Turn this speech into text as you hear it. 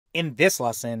In this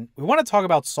lesson, we want to talk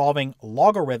about solving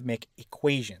logarithmic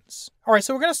equations. All right,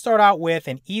 so we're going to start out with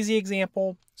an easy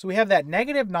example. So we have that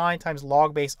negative 9 times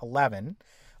log base 11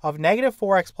 of negative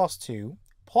 4x plus 2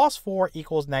 plus 4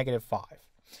 equals negative 5.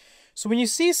 So when you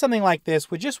see something like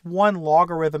this with just one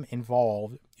logarithm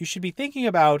involved, you should be thinking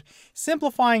about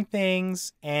simplifying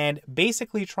things and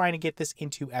basically trying to get this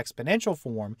into exponential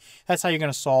form. That's how you're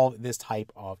going to solve this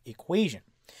type of equation.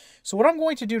 So what I'm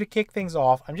going to do to kick things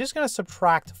off, I'm just going to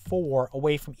subtract 4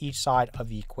 away from each side of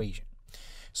the equation.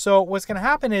 So what's going to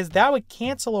happen is that would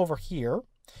cancel over here.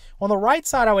 On the right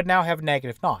side, I would now have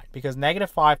negative 9 because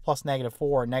negative 5 plus negative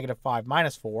 4 or negative 5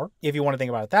 minus 4, if you want to think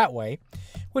about it that way,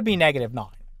 would be negative 9.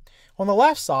 On the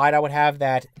left side, I would have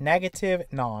that negative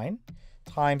 9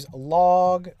 times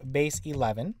log base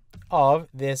 11 of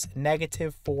this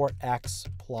negative 4x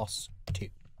plus 2.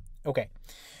 Okay,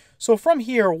 so from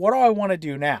here, what do I want to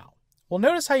do now? Well,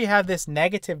 notice how you have this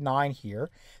negative 9 here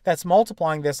that's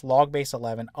multiplying this log base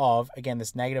 11 of, again,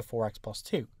 this negative 4x plus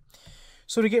 2.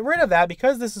 So to get rid of that,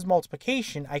 because this is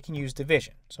multiplication, I can use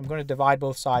division. So I'm going to divide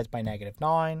both sides by negative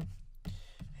 9,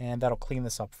 and that'll clean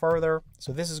this up further.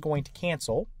 So this is going to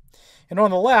cancel. And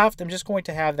on the left, I'm just going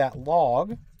to have that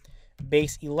log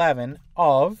base 11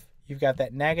 of, you've got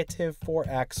that negative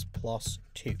 4x plus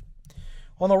 2.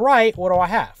 On the right, what do I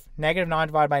have? Negative 9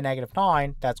 divided by negative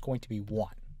 9, that's going to be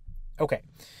 1. Okay,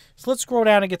 so let's scroll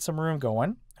down and get some room going,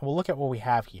 and we'll look at what we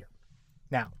have here.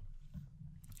 Now,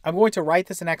 I'm going to write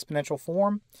this in exponential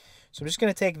form. So I'm just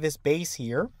going to take this base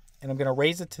here, and I'm going to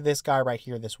raise it to this guy right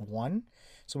here, this 1.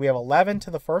 So we have 11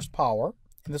 to the first power,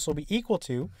 and this will be equal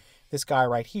to this guy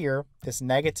right here, this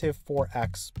negative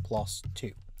 4x plus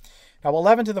 2. Now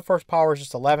 11 to the first power is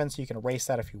just 11, so you can erase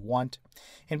that if you want.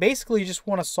 And basically you just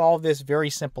want to solve this very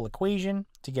simple equation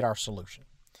to get our solution.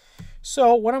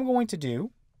 So what I'm going to do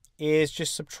is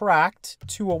just subtract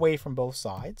 2 away from both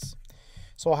sides.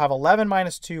 So I'll have 11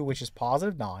 minus 2, which is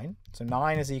positive 9. So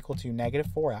 9 is equal to negative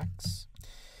 4x.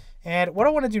 And what I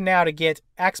want to do now to get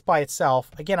x by itself,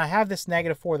 again, I have this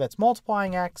negative 4 that's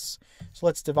multiplying x. So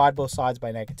let's divide both sides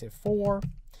by negative 4.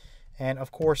 And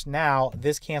of course, now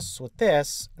this cancels with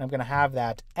this. And I'm going to have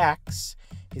that x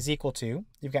is equal to,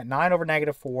 you've got 9 over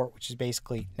negative 4, which is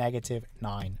basically negative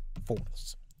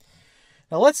 9/4.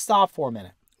 Now let's stop for a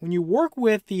minute. When you work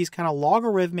with these kind of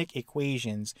logarithmic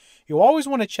equations, you always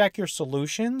want to check your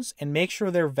solutions and make sure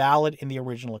they're valid in the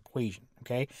original equation,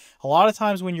 okay? A lot of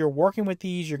times when you're working with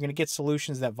these, you're going to get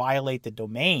solutions that violate the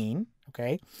domain,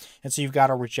 okay? And so you've got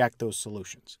to reject those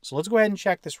solutions. So let's go ahead and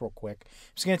check this real quick.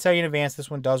 I'm just going to tell you in advance this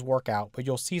one does work out, but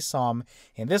you'll see some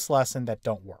in this lesson that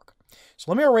don't work.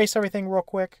 So let me erase everything real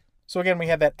quick. So again, we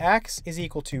have that x is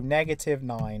equal to negative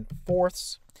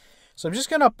 9/4. So I'm just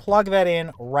going to plug that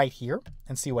in right here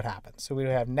and see what happens. So we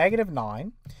have negative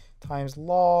 9 times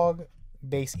log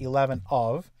base 11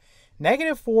 of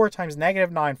negative 4 times negative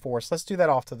 9/4. Let's do that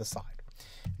off to the side.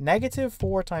 Negative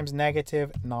 4 times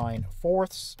negative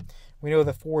 9/4. We know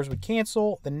the 4s would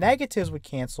cancel, the negatives would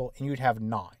cancel, and you'd have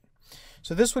 9.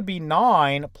 So this would be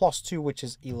 9 plus 2, which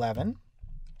is 11.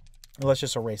 Let's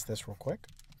just erase this real quick.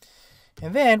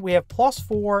 And then we have plus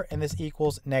 4, and this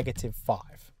equals negative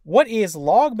 5. What is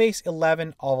log base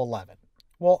 11 of 11?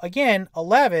 Well, again,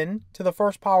 11 to the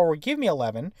first power would give me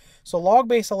 11. So log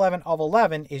base 11 of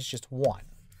 11 is just 1.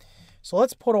 So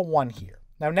let's put a 1 here.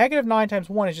 Now, negative 9 times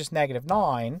 1 is just negative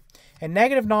 9. And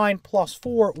negative 9 plus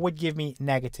 4 would give me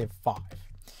negative 5.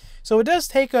 So it does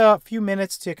take a few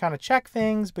minutes to kind of check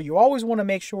things, but you always want to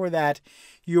make sure that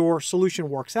your solution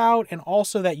works out and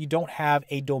also that you don't have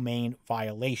a domain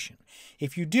violation.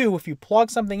 If you do, if you plug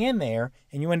something in there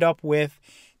and you end up with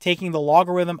taking the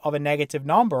logarithm of a negative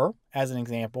number, as an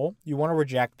example, you want to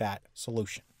reject that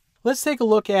solution. Let's take a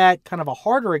look at kind of a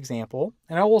harder example.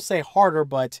 And I will say harder,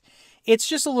 but it's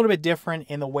just a little bit different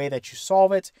in the way that you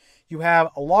solve it. You have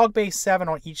a log base 7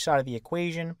 on each side of the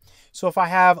equation. So if I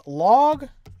have log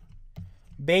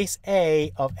base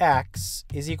a of x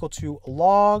is equal to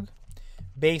log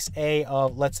base a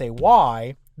of, let's say,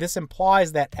 y, this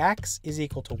implies that x is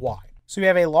equal to y. So we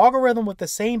have a logarithm with the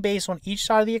same base on each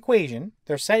side of the equation.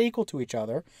 They're set equal to each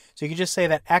other. So you can just say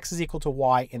that x is equal to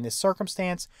y in this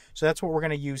circumstance. So that's what we're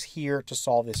going to use here to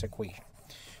solve this equation.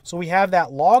 So we have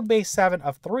that log base 7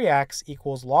 of 3x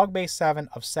equals log base 7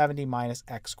 of 70 minus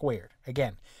x squared.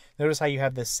 Again, notice how you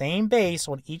have the same base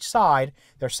on each side.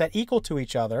 They're set equal to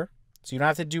each other. So you don't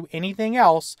have to do anything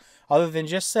else other than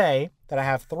just say that I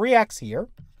have 3x here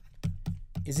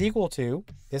is equal to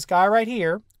this guy right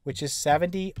here, which is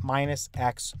 70 minus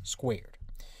x squared.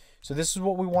 So this is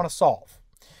what we want to solve.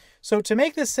 So to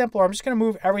make this simpler, I'm just going to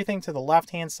move everything to the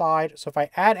left-hand side. So if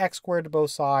I add x squared to both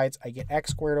sides, I get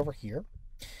x squared over here.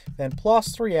 then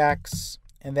plus 3x,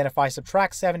 and then if I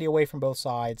subtract 70 away from both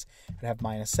sides, I'd have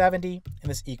minus 70, and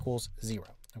this equals 0,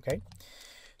 okay?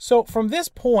 So from this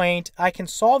point, I can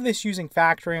solve this using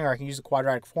factoring, or I can use the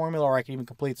quadratic formula, or I can even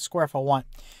complete the square if I want.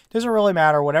 It doesn't really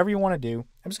matter, whatever you want to do.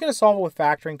 I'm just going to solve it with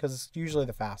factoring because it's usually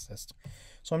the fastest.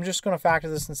 So I'm just going to factor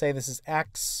this and say this is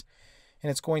x, and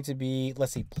it's going to be,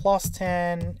 let's see, plus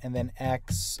 10, and then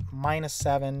x minus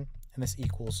 7, and this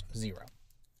equals 0.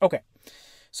 Okay,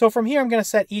 so from here, I'm going to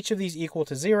set each of these equal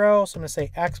to 0. So I'm going to say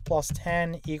x plus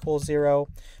 10 equals 0.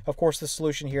 Of course, the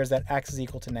solution here is that x is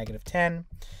equal to negative 10.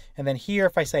 And then here,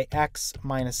 if I say x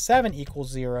minus 7 equals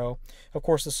 0, of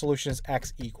course, the solution is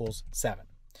x equals 7.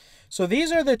 So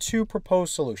these are the two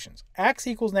proposed solutions, x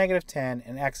equals negative 10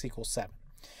 and x equals 7.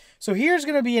 So here's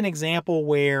going to be an example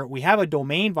where we have a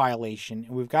domain violation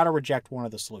and we've got to reject one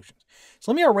of the solutions.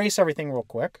 So let me erase everything real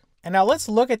quick. And now let's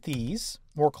look at these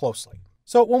more closely.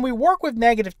 So when we work with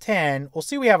negative 10, we'll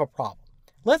see we have a problem.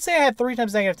 Let's say I had 3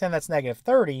 times negative 10, that's negative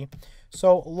 30.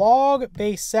 So log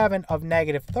base 7 of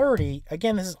negative 30,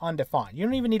 again, this is undefined. You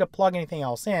don't even need to plug anything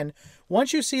else in.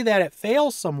 Once you see that it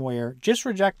fails somewhere, just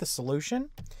reject the solution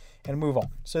and move on.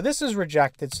 So this is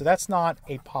rejected, so that's not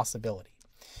a possibility.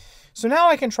 So now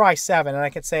I can try 7, and I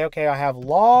can say, okay, I have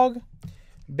log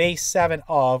base 7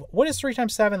 of, what is 3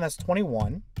 times 7? That's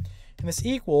 21. And this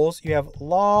equals, you have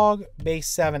log base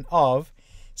 7 of,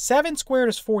 7 squared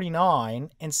is 49,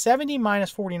 and 70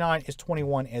 minus 49 is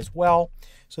 21 as well.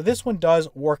 So this one does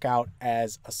work out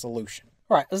as a solution.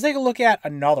 All right, let's take a look at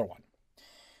another one.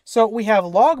 So we have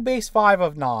log base 5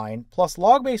 of 9 plus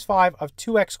log base 5 of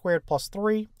 2x squared plus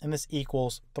 3, and this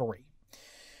equals 3.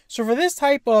 So for this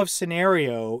type of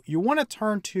scenario, you want to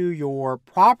turn to your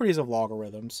properties of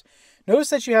logarithms.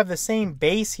 Notice that you have the same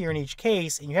base here in each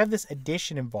case, and you have this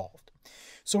addition involved.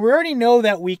 So we already know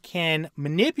that we can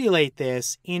manipulate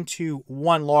this into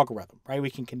one logarithm, right? We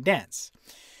can condense.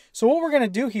 So what we're going to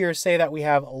do here is say that we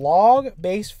have log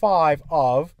base 5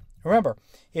 of, remember,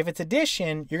 if it's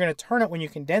addition, you're going to turn it when you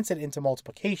condense it into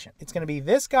multiplication. It's going to be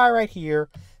this guy right here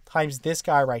times this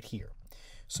guy right here.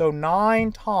 So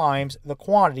 9 times the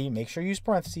quantity, make sure you use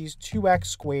parentheses, 2x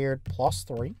squared plus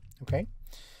 3, okay?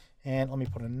 And let me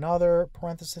put another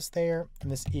parenthesis there,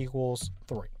 and this equals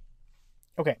 3.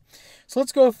 Okay, so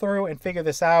let's go through and figure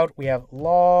this out. We have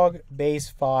log base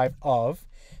 5 of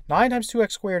 9 times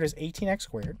 2x squared is 18x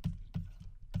squared,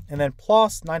 and then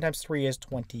plus 9 times 3 is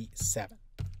 27.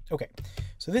 Okay,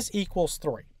 so this equals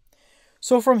 3.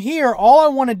 So from here, all I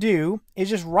want to do is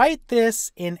just write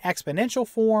this in exponential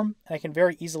form, and I can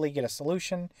very easily get a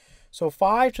solution. So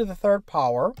 5 to the third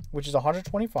power, which is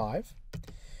 125,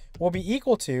 will be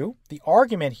equal to the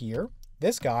argument here,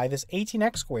 this guy, this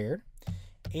 18x squared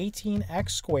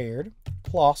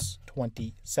plus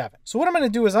 27. So what I'm going to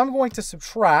do is I'm going to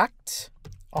subtract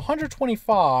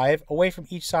 125 away from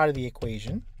each side of the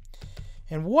equation.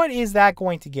 And what is that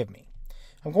going to give me?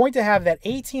 I'm going to have that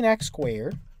 18x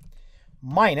squared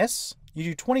minus, you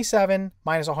do 27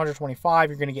 minus 125,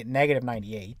 you're going to get negative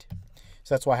 98.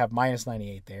 So that's why I have minus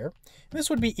 98 there. And this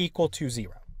would be equal to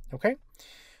 0, okay?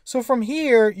 So from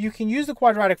here, you can use the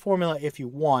quadratic formula if you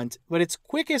want, but it's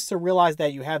quickest to realize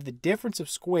that you have the difference of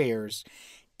squares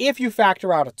if you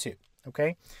factor out a 2,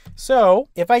 okay? So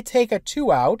if I take a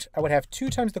 2 out, I would have 2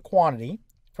 times the quantity.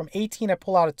 From 18, I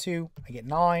pull out a 2, I get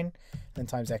 9, then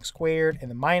times x squared, and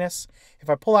then minus. If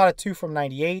I pull out a 2 from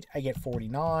 98, I get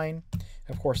 49.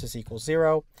 Of course, this equals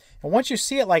 0. And once you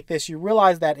see it like this, you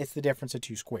realize that it's the difference of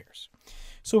 2 squares.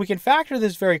 So we can factor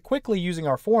this very quickly using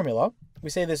our formula. We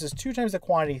say this is 2 times the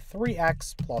quantity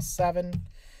 3x plus 7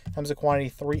 times the quantity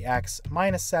 3x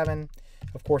minus 7.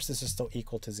 Of course, this is still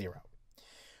equal to 0.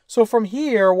 So from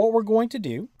here, what we're going to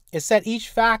do is set each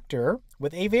factor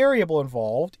with a variable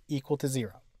involved equal to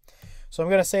 0. So I'm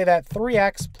going to say that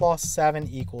 3x plus 7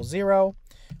 equals 0.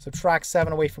 Subtract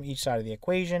 7 away from each side of the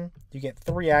equation. You get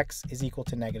 3x is equal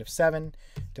to negative 7.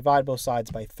 Divide both sides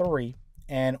by 3.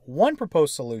 And one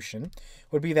proposed solution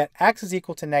would be that x is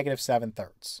equal to negative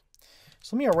 7/3.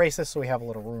 So let me erase this so we have a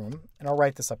little room. And I'll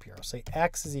write this up here. I'll say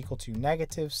x is equal to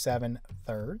negative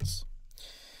 7/3.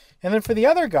 And then for the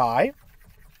other guy,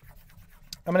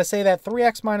 I'm going to say that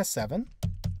 3x minus 7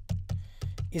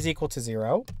 is equal to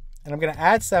 0. And I'm going to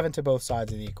add 7 to both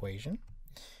sides of the equation.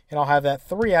 And I'll have that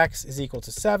 3x is equal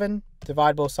to 7.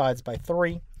 Divide both sides by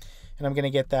 3. And I'm going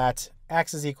to get that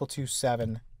x is equal to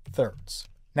 7/3.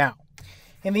 Now,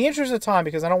 in the interest of time,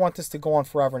 because I don't want this to go on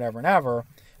forever and ever and ever,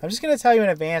 I'm just going to tell you in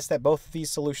advance that both of these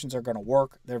solutions are going to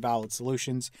work. They're valid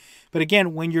solutions. But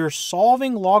again, when you're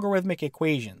solving logarithmic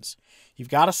equations, you've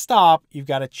got to stop, you've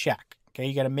got to check. Okay,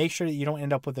 you got to make sure that you don't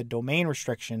end up with a domain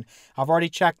restriction. I've already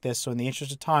checked this, so in the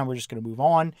interest of time, we're just going to move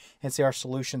on and say our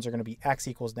solutions are going to be x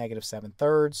equals negative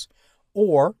 7/3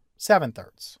 or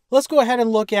 7/3. Let's go ahead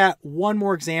and look at one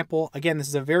more example. Again, this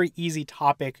is a very easy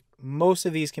topic. Most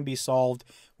of these can be solved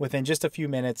within just a few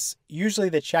minutes. Usually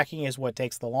the checking is what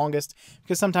takes the longest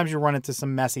because sometimes you run into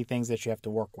some messy things that you have to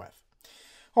work with.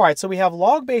 All right, so we have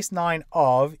log base 9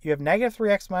 of, you have negative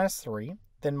 3x minus 3,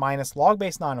 then minus log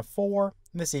base 9 of 4,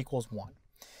 and this equals 1.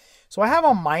 So I have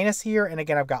a minus here, and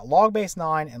again, I've got log base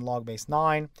 9 and log base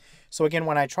 9. So again,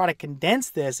 when I try to condense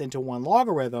this into one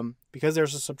logarithm, because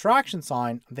there's a subtraction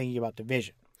sign, I'm thinking about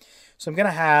division. So I'm going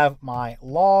to have my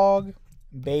log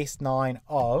base 9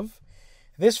 of,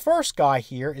 this first guy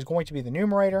here is going to be the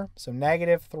numerator, so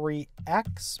negative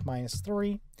 3x minus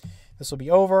 3. This will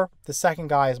be over. The second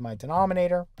guy is my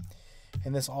denominator,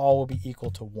 and this all will be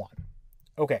equal to 1.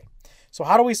 Okay, so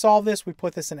how do we solve this? We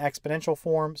put this in exponential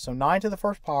form. So 9 to the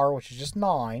first power, which is just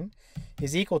 9,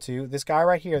 is equal to this guy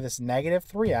right here, this negative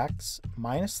 3x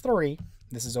minus 3.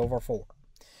 This is over 4. All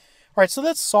right, so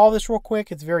let's solve this real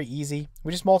quick. It's very easy.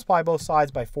 We just multiply both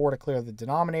sides by 4 to clear the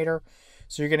denominator.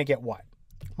 So you're going to get what?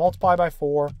 Multiply by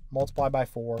 4, multiply by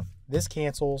 4. This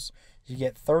cancels. You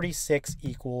get 36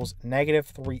 equals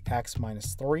negative 3x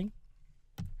minus 3.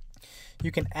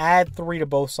 You can add 3 to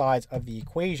both sides of the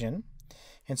equation.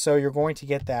 And so you're going to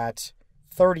get that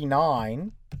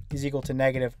 39 is equal to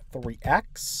negative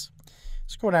 3x.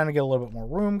 Let's go down and get a little bit more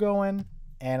room going.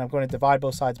 And I'm going to divide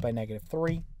both sides by negative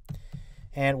 3.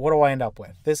 And what do I end up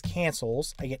with? This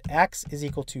cancels. I get x is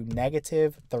equal to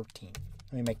negative 13.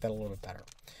 Let me make that a little bit better.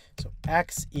 So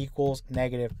x equals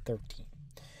negative 13.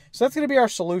 So that's going to be our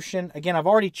solution. Again, I've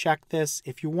already checked this.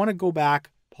 If you want to go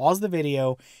back, pause the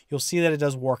video, you'll see that it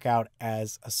does work out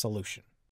as a solution.